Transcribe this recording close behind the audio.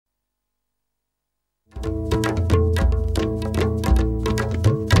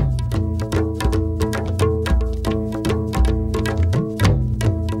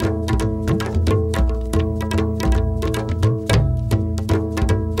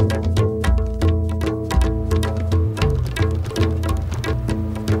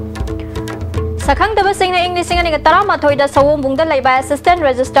Sakhangdaba Singh English Singh ani tara mathoida Sawongbungda leiba Assistant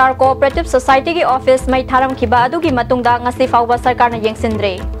Registrar Cooperative Society ki office mai tharam khiba adugi matungda ngasi fawba sarkarna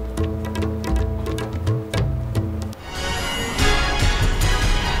yengsindre.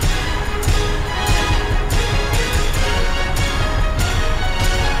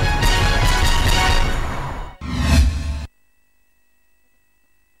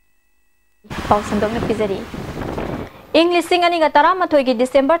 Pausandong na pizari. English Singh ani tara mathoigi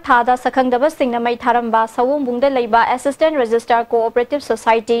December thada Sakhangdaba Singh na mai tharamba Sawongbungda leiba Assistant Registrar Cooperative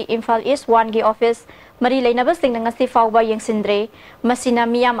Society Imphal East 1 gi office mari leinaba Singh na ngasi fawba yengsindre. Masina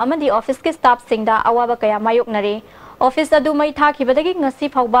miyam amadi office ki staff singda awaba kaya mayoknare. Office adu mai thakibadagi ngasi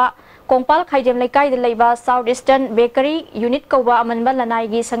fawba Kongpal Khaidem Laikai de leiba South Eastern Bakery Unit kauba amanba lanai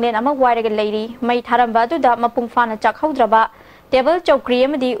gi sanglen ama wairaga leiri. Mai tharamba adu da mapungfana chakhaudraba table chowkri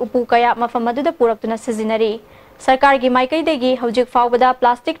amadi upu kaya mafam adu da puraktuna sizinari. Sarkar ki maikai degi hojik fawbada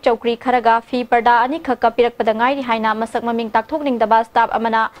plastic chowkri kharaga fi parda ani khakka pirakpada ngairi haina masak maming takthokning daba staff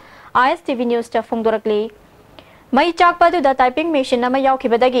amana ISTV news ta phongdorakli. Mai chakpadu da typing machine ama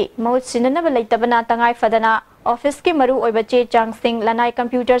yaukibadagi mahut sinanaba leitabana tangai fadana office ki maru oiba che changsing lanai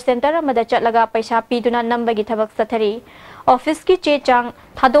computer center amada chatlaga paisa piduna nambagi thabak sathari. Office ki che chang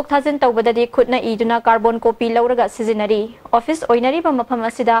thadok thajin tawbadadi khutna iduna carbon copy lauraga sizinari. Office oinari ba mafam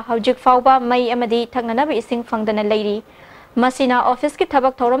asida hojik fawba mai amadi thangnanaba ising fangdana leiri. Masina office ki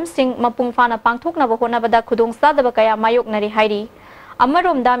thabak thoram sing mapung fana pangthoknaba honabada khudong sadaba kaya mayoknari hairi.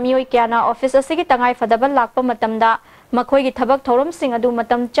 Amaromda miyoi kyana office asigi tangai fadaba lakpa matamda makhoi gi thabak thoram sing adu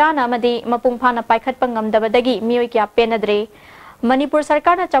matam chana amadi mapung fana paikhatpa ngamdabadagi miyoi kya penadre. Manipur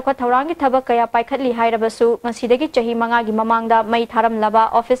Sarkar na chakwa thaurangi thabak kaya paikhatli hairabasu ngasidagi chahi manga gi mamangda mai tharam laba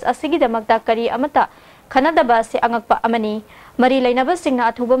office asigi damakta kari amata khanadaba se angakpa amani mari leinaba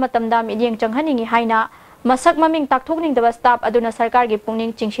singna athuba matamda midyeng changhaningi haina masak maming takthokning daba staff aduna sarkar gi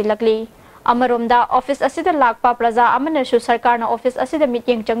pungning chingshilakli amaromda office asida lakpa praja amana su sarkar na office asida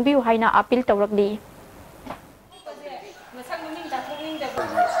midyeng changbiu haina appeal tawrakli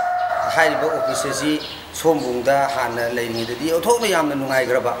hairiba office si Sombungda hana leini dadi othokna yamna nungai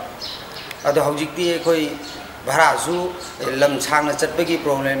graba ado hojikti khoi bharasu lam changna chatpagi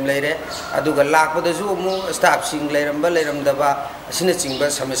problem leire aduga lakpadasu mu staff sing leiramba leiramdaba asina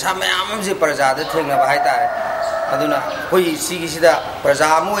chingba samasa mayam amje praja da thengna ba haitare aduna khoi sigi sida praja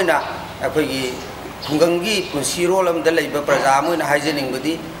amoina khoi gi khungangi punsiro lamda leiba praja amoina haijening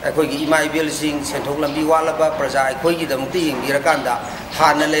budi khoi gi imai bel sing senthok lambi walaba praja khoi gi damti yingirakanda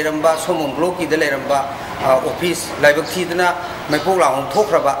hana leiramba somong block ki da leiramba office laibak thidna maipok laung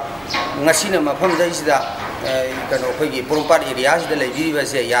thokraba ngasina mafam daisida kano khoi porumpar area sida leibiriba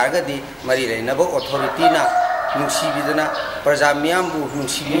se yargadi mari leinaba authority na nungsibidana praja miyambu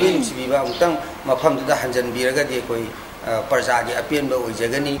nungsibiba amtang mafam da hanjan biragadi khoi praja gi apenba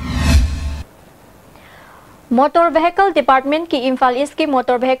oijagani. Motor Vehicle Department ki Imphal East ki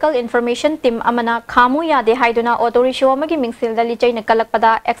Motor Vehicle Information Team amana khamu yade haiduna auto rickshaw amagi mingsil dali chaina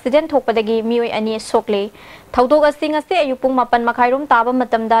kalakpada accident thokpadagi mioi ani sokle thaudok asing ase ayupung mapan makhairum taba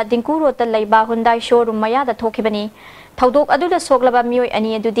matamda dingku road ta leiba Hyundai showroom maya da thokibani thaudok aduda soklaba mioi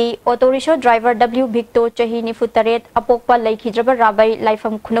ani adudi auto rickshaw driver W Victor chahi nifutaret apokpa laikhidraba rabai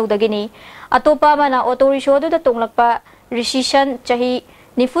laifam khunodagini atopa mana auto rickshaw aduda tonglakpa Rishishan chahi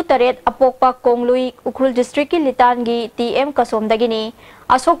Nifutaret apokpa konglui Ukhrul district ki litangi TM kasomdagini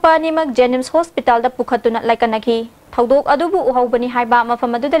asokpa nimag Jenims Hospital da pukhatuna laikanaki thaudok adubu uhawbani haiba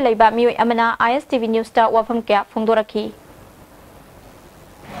mafam aduda leiba mioi amana ISTV news ta wafam kya phongdoraki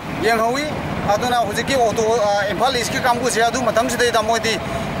yenghawi aduna hujiki auto Imphal East ki kambu se adu matam sidai da moidi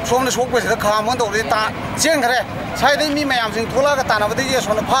somna sokpa sida khamon dori ta chenghare saidai mi mayam sing thola ga tanabadi ye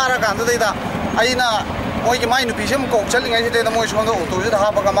sona phara ga andai da aina moi ki mai nupi sem ko chalingai sida da moi sonda auto sida ha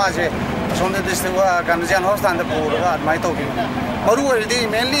ba ga ma se sonda district kanjan hospital da pura mai to ki maru ri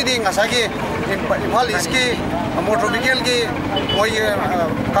mainly di ngasagi Imphal East ki motor vehicle ki moi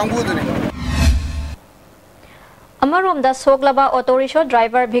kambu du ne Amaromda soklaba auto rickshaw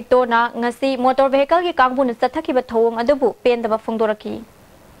driver Victor na ngasi motor vehicle ki kangbu na tathakiba thawong adubu pendaba phongdoraki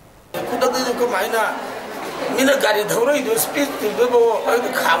kudakdi ko maina mina gari dhawra idu speed tibo adu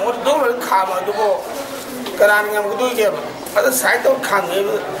khamor dawra khama dubo karan ngam gudu ge ada side to khange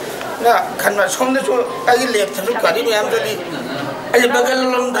na khanma somne so agi left thu gari me am dali ai bagal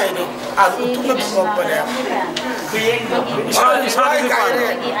lom dai ni adu tu me phok pare sai kai ne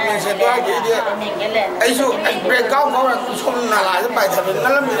me se ba ge de ai so ai break down ko som na la bai thabe na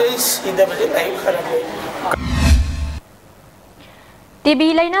lam re si de be dai khara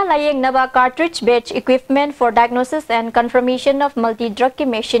TB Laina Layeng Nava cartridge batch equipment for diagnosis and confirmation of multi-drug ki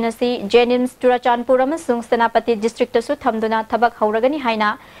machine asi Jenims Turachanpur amasung Senapati district su thamduna thabak hauragani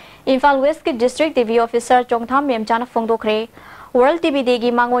haina Imphal West ki District TV Officer Chongtham Memchana Phongdokre World TV Day gi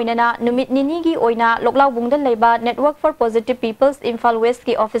mangoinana numit nini gi oina Loklaw Bungda leiba Network for Positive Peoples Imphal West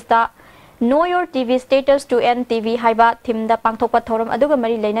ki office da Know Your TV Status to End TV haiba thim da pangthokpa thoram aduga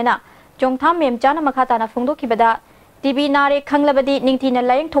mari leinana Chongtham Memchana makhatana phongdokhibada TV nare khanglabadi ningthina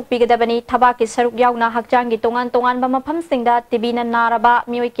layeng thokpigadabani thabaki saruk yauna hakjang gi tongan tongan ba mafam singda TV na naraba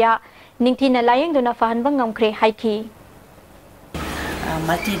mioi kya ningthina layeng duna fahanba ngamkhre haiki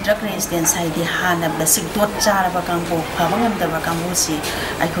multi drug resistance haidi hana basic dot charaba kambo phabangam daba kambo si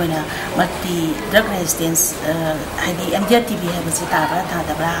aikoina multi drug resistance haidi MDR TV habasi taba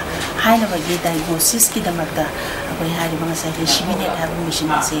thadabra haina bagi diagnosis ki damakta akoi hari banga sai shibine hab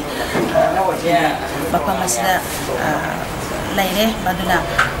mission se bapa masda laire maduna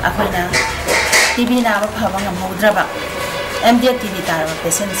akoina TV na ba phabangam modraba MDR TV taraba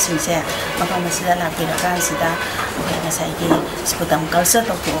patient singse bapa masda lapira kan sida akoina sai ki sputam culture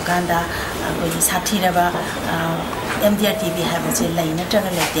to kanda akoi sathiraba MDR TV habase laina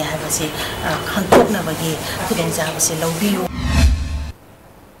traga lete habase khanthokna bagi khudong jabase lawbiu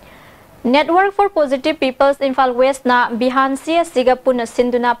Network for Positive Peoples Imphal West na Bihan CSC ga puna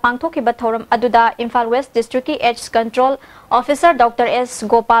sinduna pangthokiba thoram aduda Imphal West District ki AIDS Control Officer Dr. S.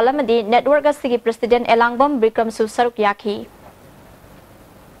 Gopalamadi Network asigi President Elangbam Bikram Su saruk yakhi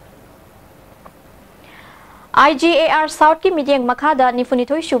IGAR South ki meeting makhada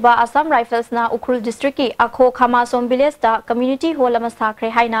Nifunithoi Shuba Assam Rifles na Ukrul District ki Akho Khamasom village da community hall ama sakre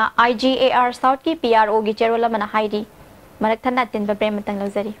haina IGAR South ki PRO gi cherola mana haidi marak thana tin ba prem tang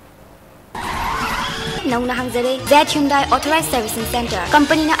lozari Nauna hangzare Z Hyundai Authorized Servicing Center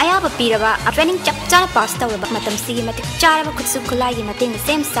company na ayaba piraba training chapcha pass tawraba matam sigi matik charaba khutsu khulai gi mating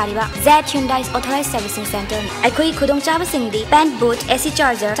same sariba Z Hyundai Authorized Servicing Center aikoi khudong chaba singdi pan boot AC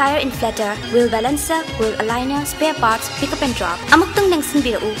charger tire inflator wheel balancer wheel aligner spare parts pickup and drop amuktang nangsin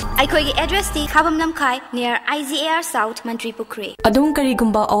biru aikoi gi address ti khabam namkhai near IGAR South Mantri Pukre adung kari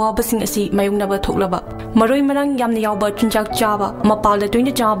gumba awaba sing asi mayungnaba thoklaba maroi marang yamna yawba chunjak chaba mapalda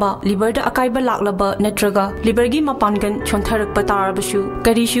toina chaba liver da akaiba laklaba Natraga, Libergi Mapangan, Chontarak Patarabashu,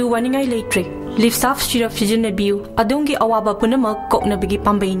 Garishu, Waningai Latre, Live Staff Shiraf Fijinabu, Adungi Awaba Punama, Koknabigi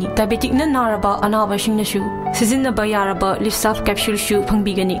Pambani, Diabetic Naraba, Anaba Shinashu, Sizina Bayaraba, Live Staff Capsule Shoe,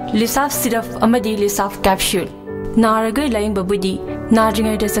 Pangbigani, Live Staff Siraf Amadi, Live Staff Capsule, Naraga Lying Babudi,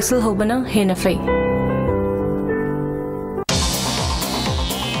 Narjinga de Saxel Hobana, Henafay.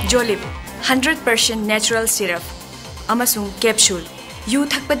 Jolib, 100% natural syrup, Amasung Capsule. You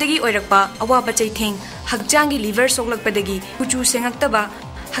thakpadagi oirakpa awaba chaitheng hakjangi liver soklakpadagi kuchu sengaktaba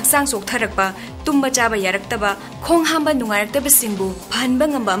haksang soktharakpa tumba chaba yaraktaba khong hamba nungaraktaba singbu phanba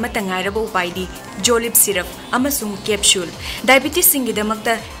ngamba matangairaba upaidi Jolib syrup amasung capsule diabetes singi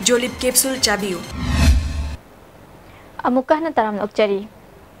damakta Jolib capsule chabiu amukah na taram okchari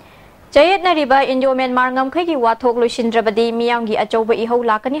Jayet na riba Indo Myanmar ngam khai gi wathok loisindrabadi miyam gi achauba ihau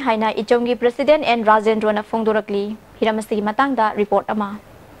lakani haina ichomgi President N Rajendra na phongdorakli hiramasi matangda report ama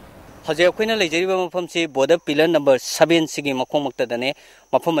Haje akhina leijariba mafam si border pillar number 7 sigi makhong maktadane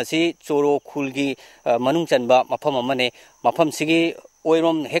mafam asi choro khulgi manung chanba mafam amane mafam sigi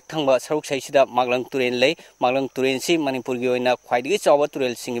oirom hek thangba saruk saisida maglang turen lei maglang turen si Manipur gi oina khwaidigi chawa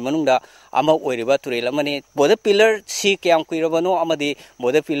turel singi manungda ama oiriba turel amane border pillar si kyam kuirabano amadi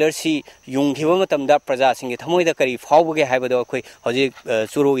border pillar si yunghiba matamda praja singi thamoida kari phawbuge haibado akhoi haje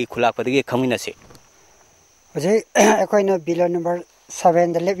choro gi khulakpadigi khaminase Haje akoina pillar number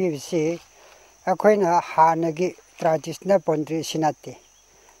 7 the levi si akoina hanagi traditional boundary sinate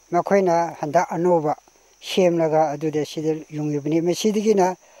makoina handa anova shemlaga adude sidel yungibni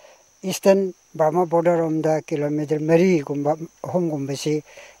mesidgina eastern Burma border om da kilometer mari gumba hom gumba si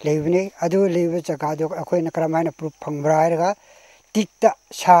leibni adu leiba jaga do akoina kramaina proof phangrairaga tikta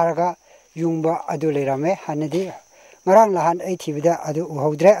saraga yungba adu leirame hanadi ngarang lahan ai thibida adu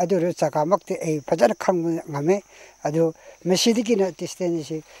uhodre adu jaga makte ai phajana khang ngame adu mesidgina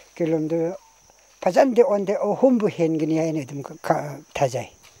distance kilometer phajande onde ohumbu hengini ai dum thajai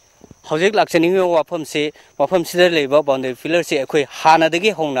Hojik lakchani wafam se wafam sida leba boundary pillar se akhoi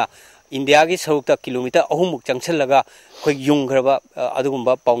hanadagi hongna India gi sarukta kilometer ahumuk changchalaga khoi yunggraba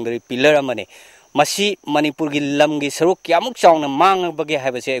adugumba boundary pillar amane masi Manipur gi lam gi saruk kyamuk chawna mangbage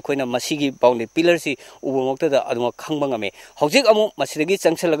haibase akhoina masi gi boundary pillar si ubomokta da aduma khangba ngame hojik amu masidagi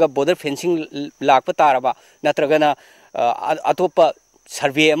changchalaga border fencing lakpa taraba natragana atopa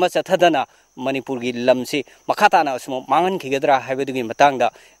survey ama chathadana Manipur gi lamsi makhatana asmo mangan khigedra haibedugi matangda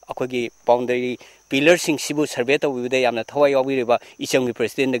akogi boundary pillar sing sibu survey tawibida yamna thawai yawiriba ichomgi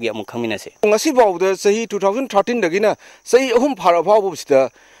president dagi amuk khangminase ngasi bawda sahi 2013 dagina sahi ahum phara phawbu sida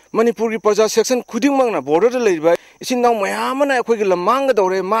Manipur की प्रजा section खुदिंग मंगना border लेबा इसिन now मयामना अखोई की लमांग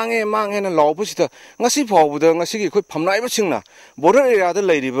दौरे मांगे ना लाउबसिता ngasi फावबुदा ngasi की अखोई फमनाइबा सिंगना border area दा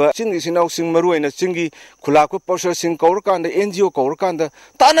लेरिबा चिंग इसिन नाउ सिंग मरुइना चिंगी खुलाको पर्सर सिंग कौरकांदा NGO कौरकांदा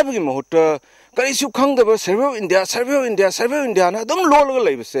तानबगी महूर्त करीसु खंगदबा सर्वे ऑफ इंडिया ना दम लोलगा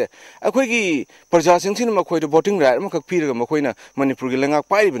लेबसे अखोई की प्रजा सिंगसिन मखोई द voting right मखक पीरगा मखोइना मणिपुर की लंगाक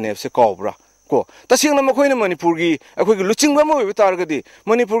पाइबने से कौबरा को तसिंगना मखोइना मणिपुर की अखोई की लुचिंगबा मो बेतारगदी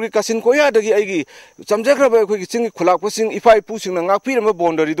मणिपुर की कसिन कोयादगी आइगी समजखरबा अखोई की चिंग खुलाकपसिंग इफाइ पुसिंग ना ngaकपीरम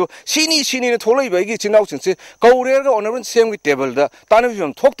बोंडरी दो सिनी ने थोलैबागी चिनाउ सिंगसे कौरेरगा ऑनरन सेम की टेबल दा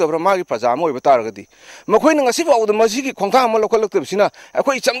तानबिम थोक्तबरा मागी प्रजा मो बेतारगदी मखोइना ngasi फाउद मजिगी खोंखा अमा लखलक्तबसिना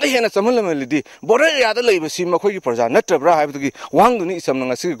अखोई चमदे हेना चमहलमलिदी border area दा लेबसि मखोई की प्रजा नत्रबरा हाइबदगी वांगदुनी इसमना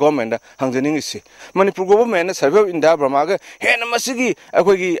ngasi government हंगजनिंगिसि Manipur government survey of India ब्रह्मागा हेना मसिगी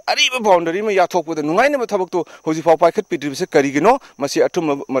अखोई की अरिबा बाउंडरी में याथोकपदा नुंगाइनबा थबकतो होजिफाव पाइखत पिद्रिबसे करिगिनो मसि अठुम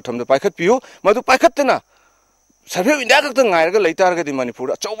मथमदा पाइखत पियो मदु पाइखतना survey of India खक्ता ngairga leitargadi manipur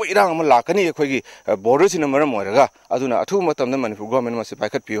achauba irang ama lakani akhoi border sina maram moiraga aduna athu matamda manipur government masi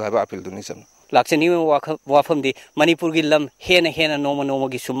paikhat piu haiba appeal duni sam लाक्चनी वाफम दी मणिपुर की lump हेना नोम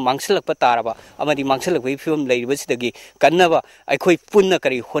की सुम मांगसलक तारबा अमदी मांगसलक film लेबसिदगी कन्नबा अखोई पुन्न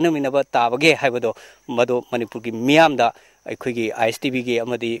करी होनमिनबा ताबगे हाइबदो मदो मणिपुर की मियामदा अखोई ISTV की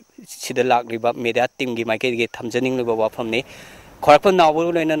अमदी सिदा लाक्रिबा मीडिया टीम की माइके की थमजनिंगलिबा वाफमने खरपन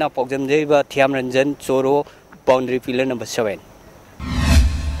नावरु लेना पॉक्जमजेबा थियाम रंजन चोरो boundary pillar number 7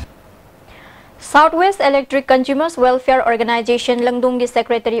 Southwest Electric Consumers Welfare Organization Langdum gi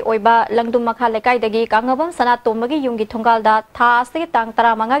Secretary Oiba Langdum Makha Lekai dagi Kangabam Sanat Tomagi Yungi Thongalda Tha Asti Tang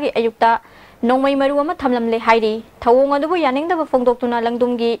Taramanga gi Ayukta Nongmai Maru ama thamlam le hairi Thawong adubu yaningda ba phongdoktuna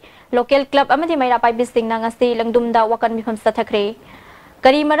Langdum gi Local Club amadi Maira Pai Bising na ngasi Langdum da wakan mifam sathakre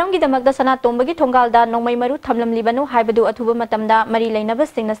Kari maram gi damakda Sanat Tombagi Thongalda Nongmai Maru thamlam libanu haibadu athuba matamda mari lainaba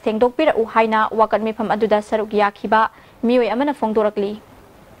singna sengdokpira u haina wakan mifam aduda saruk yakhiba mioi amana phongdorakli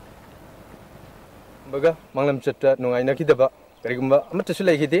बगा मंगलम चट्टा नुंगाइना किदबा करिगुम्बा अमतसु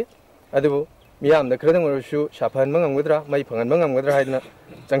लेखिदे अदुबु मियामदा खरदंग वरसु साफान मंगमगद्रा मई फंगन मंगमगद्रा हाइदना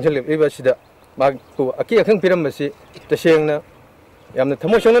चंगसलेबा सिदा मागु अकी अखंग पिरमबसि तसेंगना यामना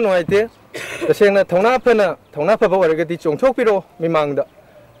थमोसंग नुंगाइते तसेंगना थौना फबा वरगदि चोंथोकपिरो मिमांगदा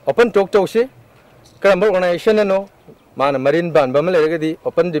open talk तौसि करम organisation no माना marine बानबा म लेरगदि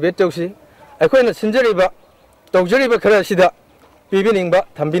open debate तौसि अखोइना सिंजरिबा तौजरिबा खरा सिदा पिबिनिंगबा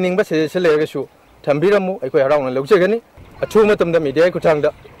थंबिनिंगबा सेसे लेरगसु Tambiramu, I quite around and Luxegani, a 2 matum the media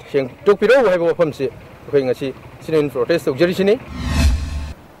Kutanga, saying took Piro, I have from see, going a see, sitting in protest of Jerisini.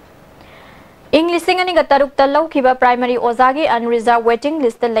 English singing at Tarukta Kiba Primary Ozagi and Reserve Waiting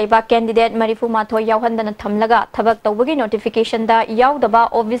List the Labour candidate Marifu Mato Yahandan Tamlaga, Tabak Tawagi notification da Yaudaba,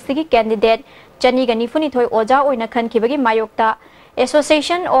 obviously candidate Janigani Funitoy Oja or Nakan Kibagi Mayokta,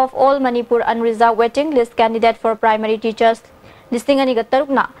 Association of All Manipur and Reserve Waiting List candidate for primary teachers, listing Aniga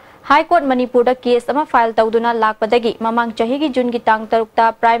Tarukna. High Court Manipur da case ama file tawduna lakpadagi mamang chahi gi June gi tang tarukta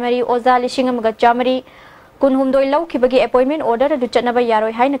primary oza lishingam ga chamari kunhumdoi laukibagi appointment order adu chatnaba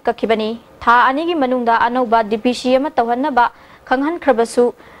yaroi haina kakhibani tha ani gi manungda anauba DPC ama tawhanaba khanghan khrabasu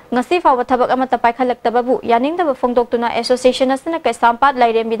ngasi fawa thabak ama tapai khalaktababu yaningda ba phongdoktuna association asna kai sampat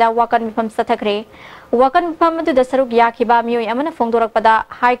lairemida wakan mifam sathakre wakan mifam adu da saruk yakhiba mioi amana phongdorakpada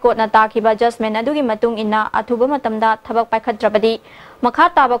High Court na takiba judgment adu gi matung inna athuba matamda thabak paikhatrabadi makha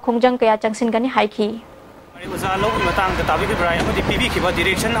taba khongjang kaya changsin gani haiki oza lo matang da tabi brai amadi PB khiba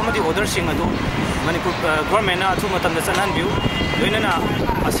direction amadi order sing adu manipur government na athu matam da sanan view loinana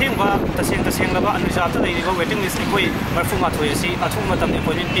asengba taseng laba anrijat da iriba waiting list koi marfu ma thoyasi athu matam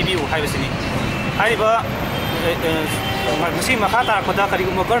appointment PB u haibasini haiba masi makha ta khoda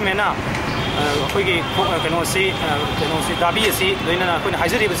karigum government na khoi keno si dabi asi loinana koi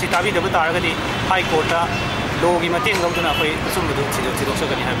hajari basi dabi da taragadi High Court da logi mating loduna koi asumdu chidok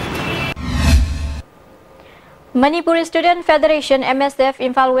sagani habi Manipuri Student Federation MSF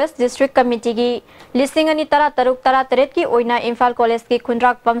Imphal West District Committee gi listing ani tara taret ki oina Imphal College ki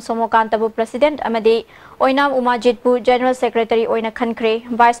khundrak pam somokantabu president amadi oinam umajitpu general secretary oina khankre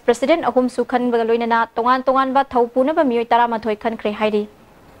vice president ahum sukhan bagaloina tongan ba thaupuna ba mioi tara mathoi khankre hairi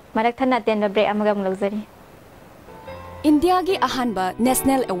marak thana ten bre amagam luxury India gi ahanba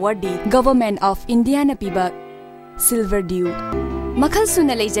national awardee government of India na piba silver dew Makhal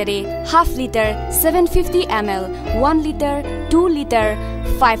suna lejare half liter 750 ml 1 liter 2 liter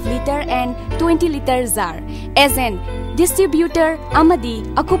 5 liter and 20 liter jar as an distributor amadi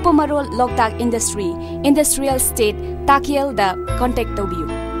akupamarol loktak industry industrial state takiel da contact to you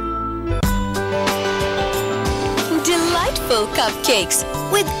delightful cupcakes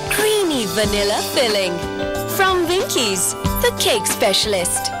with creamy vanilla filling from Winkies the cake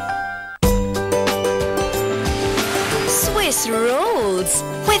specialist This rolls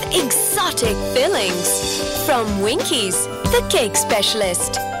with exotic fillings. From Winkies, the cake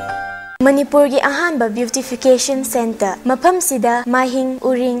specialist. Manipuri ahanba beautification center mafam sida mahing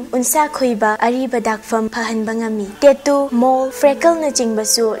uring unsa khoiba ariba dakfam phahanba ngami tattoo mole freckle na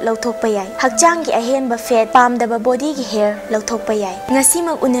chingbasu lauthokpa yai hakchang gi ahenba fat pamdaba body gi hair lauthokpa yai ngasi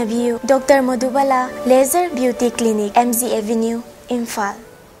mag unabiu Dr. Madhubala Laser Beauty Clinic MZ Avenue Imphal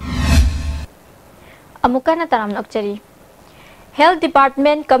Amukana taram nokchari Health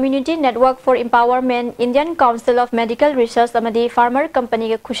Department Community Network for Empowerment Indian Council of Medical Research amadi Farmer Company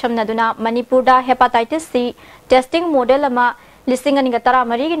ge khusham naduna Manipur da hepatitis C testing model ama listing ani gatara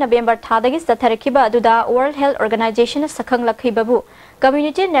mari gi November thadagi satharakhiba aduda World Health Organization sakhang lakhibabu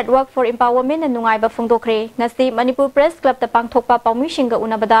Community Network for Empowerment nungai ba phongdokre ngasi Manipur Press Club ta pangthokpa pawmi shinga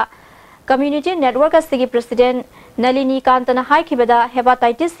unabada Community Network asigi President Nalini Kantana haikibada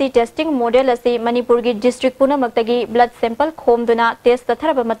hepatitis C testing model asi Manipur gi district punamakta blood sample khomduna test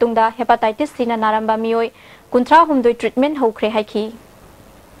tatharaba matungda hepatitis C na naramba mioi kunthra humdoi treatment hokre haiki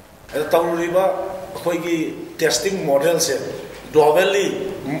tawriba khoi gi testing model se globally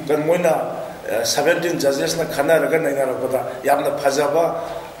kan moina 17 judges na khana raga naina rakada yamna phajaba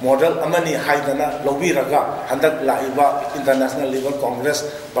model amani haidana lobi raga handak laiba international level congress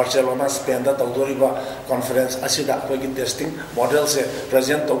Barcelona Spain da tawdoriba conference asida khoi gi testing model se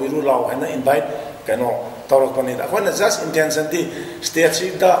present tobiru law hana invite kano tawrak pani da khona just intention di state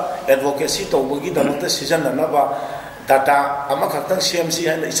da advocacy tawbagi da mata season na ba data ama khaktang CMC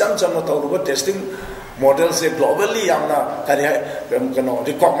hana isam chamna tawruba testing model se globally yamna kari kano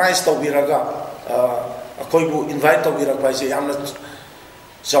recognize tawbiraga khoi bu invite tawbirak bai se yamna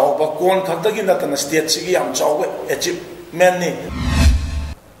chawba kon khaktagi natana state sigi yam chawba achievement ni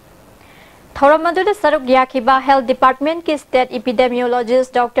Thoramadu saruk yakiba Health Department ki State Epidemiologist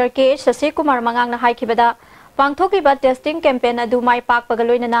Dr. K. Shashi Kumar Mangang na haikibada pangthokiba testing campaign adu mai pak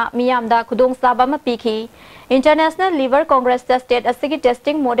pagaloinana miyamda khudong saba ma pikhi International Liver Congress da state asigi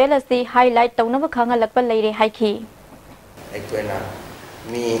testing model asi highlight tawnaba khanga lakpa leire haiki aikoina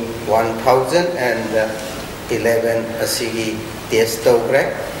mi 1011 asigi test tawkre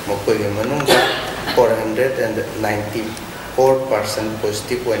mokoi manungda 494%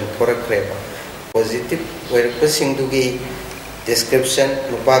 positive when thorakre positive where pasingdugi description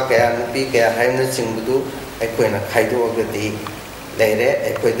nupa kaya nupi kaya haina chingbudu aikoina khaidogadi leire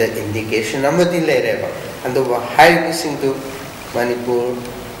aikoida indication amadi leire ba anduba high singdu Manipur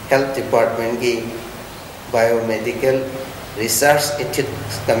Health Department gi biomedical research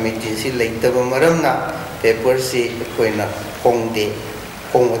ethics committee si leitaba maramna paper si aikoina kongde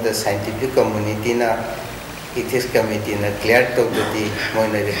kongda scientific community na ethics committee na clear tawdadi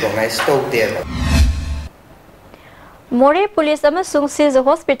moina recognize tawde More Police amasung Siz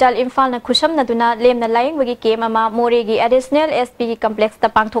Hospital Imphal na khusham naduna lemna laying wagi kem ama More gi additional SP complex ta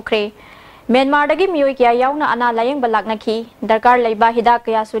pangthokre Myanmar dagi mioi kya yauna ana laying balak nakhi darkar laiba hida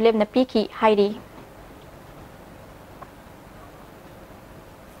kya sulem na pikhi hairi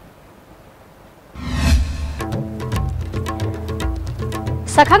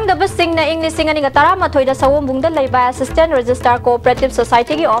Sakhang dabas sing na English sing ani gatara mathoi da sawom bungda laiba Assistant Registrar Cooperative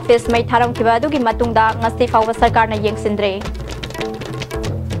Society gi office mai tharam khiba du gi matungda ngasti fawba sarkar na yengsindre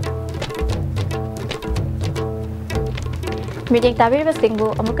Meeting tabir ba singbu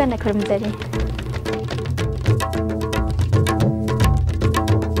amukan na khurmjari